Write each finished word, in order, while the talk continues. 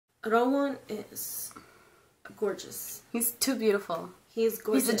Ro Woon is gorgeous. He's too beautiful. He's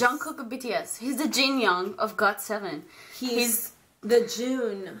gorgeous. He's the Jungkook of BTS. He's the Jin Young of GOT7. He's the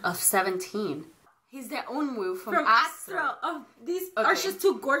June of 17. He's the Eunwoo from Astro. Oh, these are just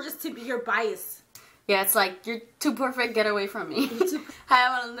too gorgeous to be your bias. Yeah, it's like, you're too perfect, get away from me. Hi,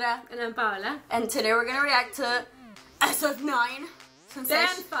 I'm Alondra. And I'm Paola. And today we're gonna react to SF9.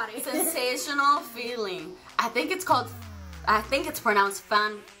 Sensational Feeling. I think it's pronounced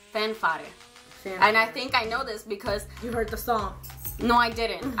Fanfare. And I think I know this because... You heard the song. No, I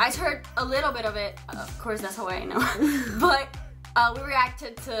didn't. I heard a little bit of it. Of course, that's how I know. But we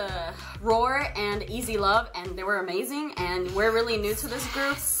reacted to Roar and Easy Love, and they were amazing. And we're really new to this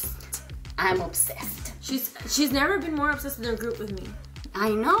group. I'm obsessed. She's never been more obsessed with her group with me. I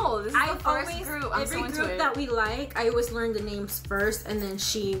know. This is the first group. I'm so into it. Every group that we like, I always learn the names first, and then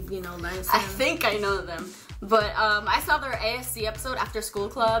she, learns them. I think I know them. But I saw their ASC episode after school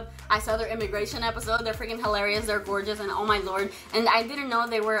club. I saw their immigration episode. They're freaking hilarious. They're gorgeous, and oh my lord. And I didn't know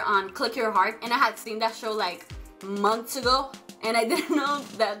they were on Click Your Heart, and I had seen that show like months ago, and I didn't know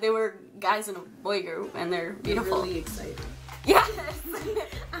that they were guys in a boy group, and they're beautiful. I'm really excited. Yes!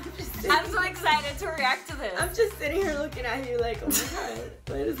 I'm so excited to react to this. I'm just sitting here looking at you like, oh my god,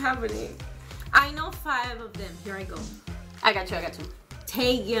 what is happening? I know 5 of them. Here I go. I got you.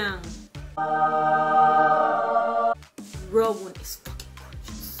 Taeyoung. Ro Woon is fucking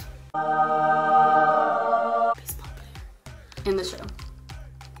gorgeous. Baseball player. In the show.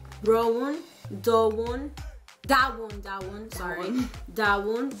 Ro Woon, Da Woon, sorry. Da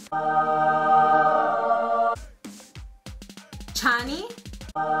Woon. Chani.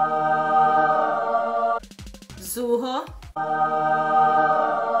 Zuho.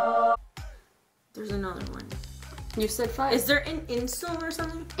 There's another one. You said 5. Is there an In Seong or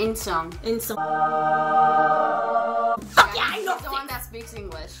something? In Seong. In Seong. Yeah, I know. He's the one that speaks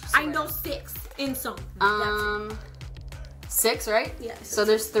English. I know 6. In Seong. 6, right? Yeah. So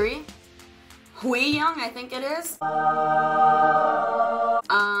there's 3. Hui Young, I think it is.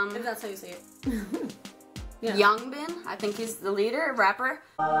 If that's how you say it. Yeah. Youngbin, I think he's the leader, rapper.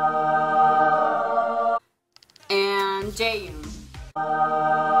 And Jaeyoon.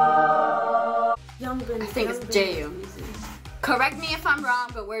 Youngbin. I think it's Jaeyoon. Correct me if I'm wrong,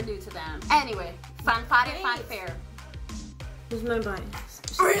 but we're due to them. Anyway, Fanfare. Who's my bias?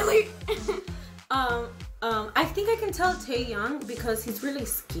 Really? I think I can tell Taeyoung because he's really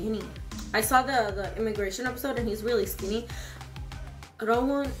skinny. I saw the immigration episode and he's really skinny. Ro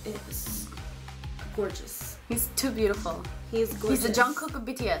Woon is gorgeous. He's too beautiful. He's gorgeous. He's the Jungkook of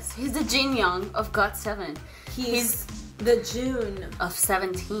BTS. He's the Jin Young of GOT7. He's the June of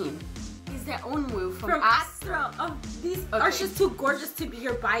 17. He's the Eunwoo from Astro. Oh, these are just too gorgeous to be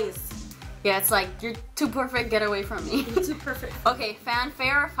your bias. Yeah, it's like, you're too perfect, get away from me. You're too perfect. Okay,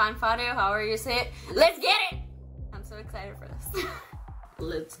 Fanfare, however you say it. Let's get it! I'm so excited for this.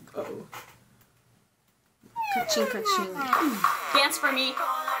 Let's go. Ka-ching, ka-ching. Dance for me.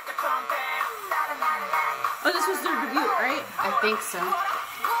 Oh, this was their debut, right? I think so.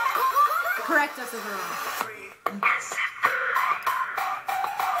 Correct us if we're wrong.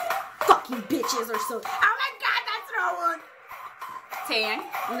 Fucking bitches are so... Oh my god, that's Ro Woon! Taeyoung?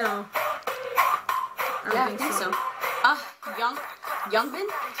 No. I think so. Youngbin?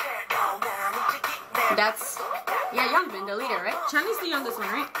 That's... Yeah, Youngbin, the leader, right? Chani's the youngest one,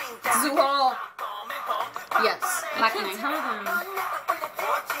 right? Zuho! Yes. I can't tell them.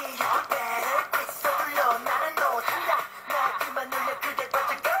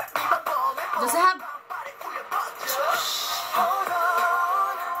 Does it have...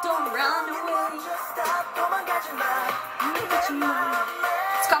 Don't run away.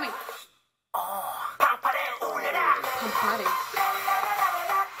 It's coming. Fanfare.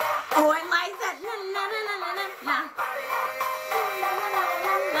 Oh, I like that. Na, na, na, na, na, na.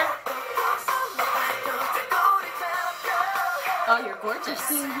 Oh, you're gorgeous. I've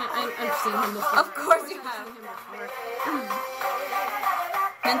seen him before. Of course you have.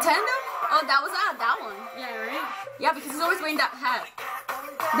 Nintendo? Oh, that was that one. Yeah, right? Yeah, because he's always wearing that hat.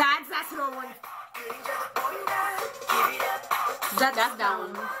 That's Ro Woon. That's that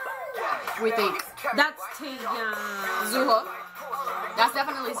one. We think. That's Taeyoung. Zuho. That's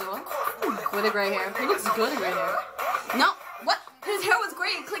definitely Zuho. With the gray hair. He looks good in gray hair. No, what? His hair was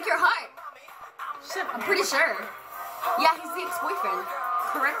gray. Click your heart. Shit, I'm pretty sure. Yeah, he's the ex-boyfriend.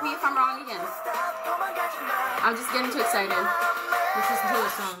 Correct me if I'm wrong again. I'm just getting too excited. Let's listen to the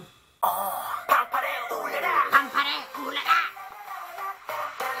song.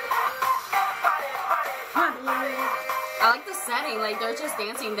 I like the setting, like they're just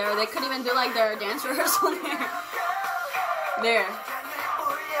dancing there. They could even do like their dance rehearsal there. There.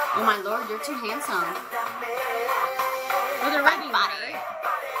 Oh my lord, you're too handsome. Oh, they're writing.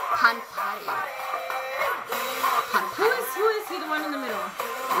 Fanfare. Fanfare. Who is he? The one in the middle?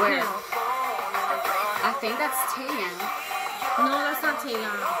 Where? Him. I think that's Taeyang. No, that's not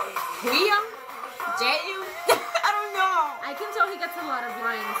Taeyang. Huyoung? Jaeyoon? I don't know. I can tell he gets a lot of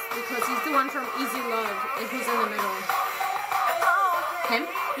lines because he's the one from Easy Love and he's in the middle. Him?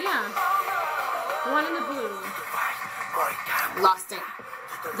 Yeah. The one in the blue. Lost it.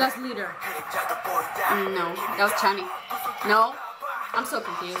 That's leader. No, that was Chani. No, I'm so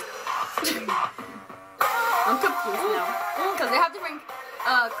confused. I'm confused now. Because they have different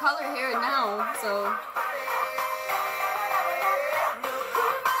color hair now, so.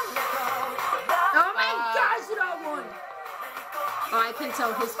 Oh my gosh, that one! Oh, I can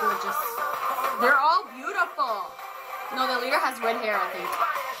tell he's gorgeous. They're all beautiful. No, the leader has red hair, I think.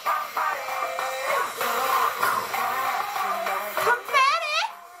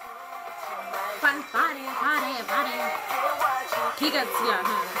 He gets, yeah,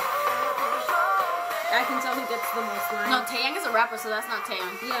 I can tell he gets the most lines. No, Taeyang is a rapper, so that's not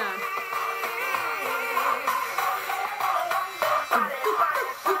Taeyang. Yeah.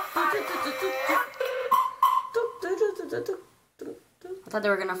 I thought they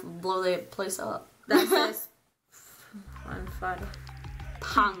were gonna blow the place up. That says Fanfare.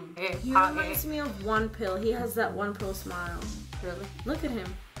 Pang. He reminds me of One Pill. He has that One Pill smile. Really? Look at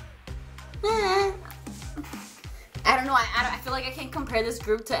him. I don't know. I feel like I can't compare this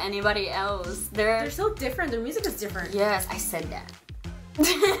group to anybody else. They're so different. Their music is different. Yes, I said that.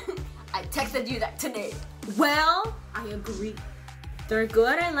 I texted you that today. Well, I agree. They're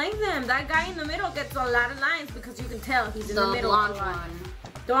good. I like them. That guy in the middle gets a lot of lines because you can tell he's in the middle. The blonde one.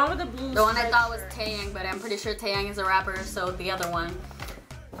 The one with the blue. The one I thought was Taeyang, but I'm pretty sure Taeyang is a rapper. So the other one.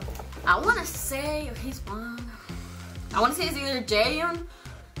 I want to say he's one. I want to say it's either Jaeyoon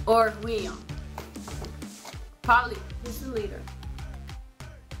or Huyoung. Probably. Who's the leader?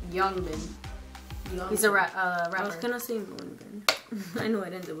 Youngbin. He's a rapper. I was gonna say Youngbin. I know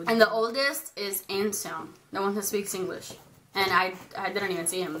it ended with. And the oldest is In Seong, the one who speaks English. And I didn't even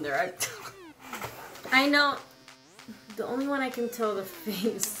see him there. I know. The only one I can tell the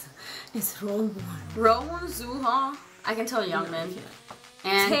face is Ro Woon. Ro Woon, Zuho. I can tell Youngmin.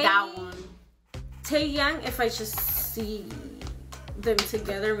 And that one. Taeyang, if I just see them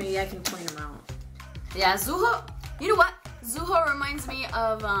together, maybe I can point them out. Yeah, Zuho. You know what? Zuho reminds me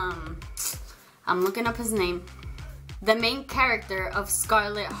of I'm looking up his name. The main character of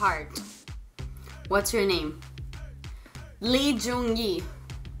Scarlet Heart. What's your name? Lee Jung-yi.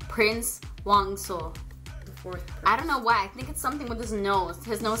 Prince Wang-so. The fourth prince. I don't know why. I think it's something with his nose.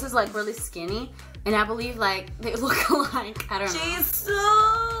 His nose is like really skinny, and I believe like they look alike. I don't know.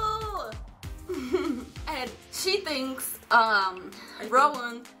 Jisoo! And she thinks Ro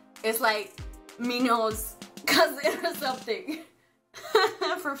Woon is like Minho's cousin or something.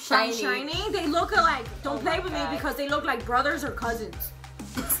 From Shiny. Shiny? They look alike. Don't play with me because they look like brothers or cousins.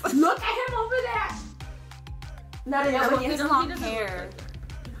 Look at him over there! Yeah, but he has long hair.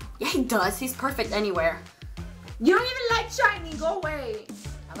 Yeah, he does. He's perfect anywhere. You don't even like Shiny. Go away.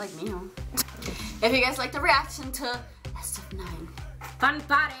 I like Minho. If you guys like the reaction to SF9,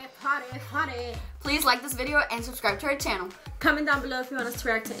 Fanfare. please like this video and subscribe to our channel. Comment down below if you want us to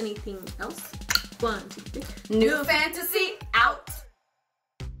react to anything else. 1, 2, 3. New fantasy out.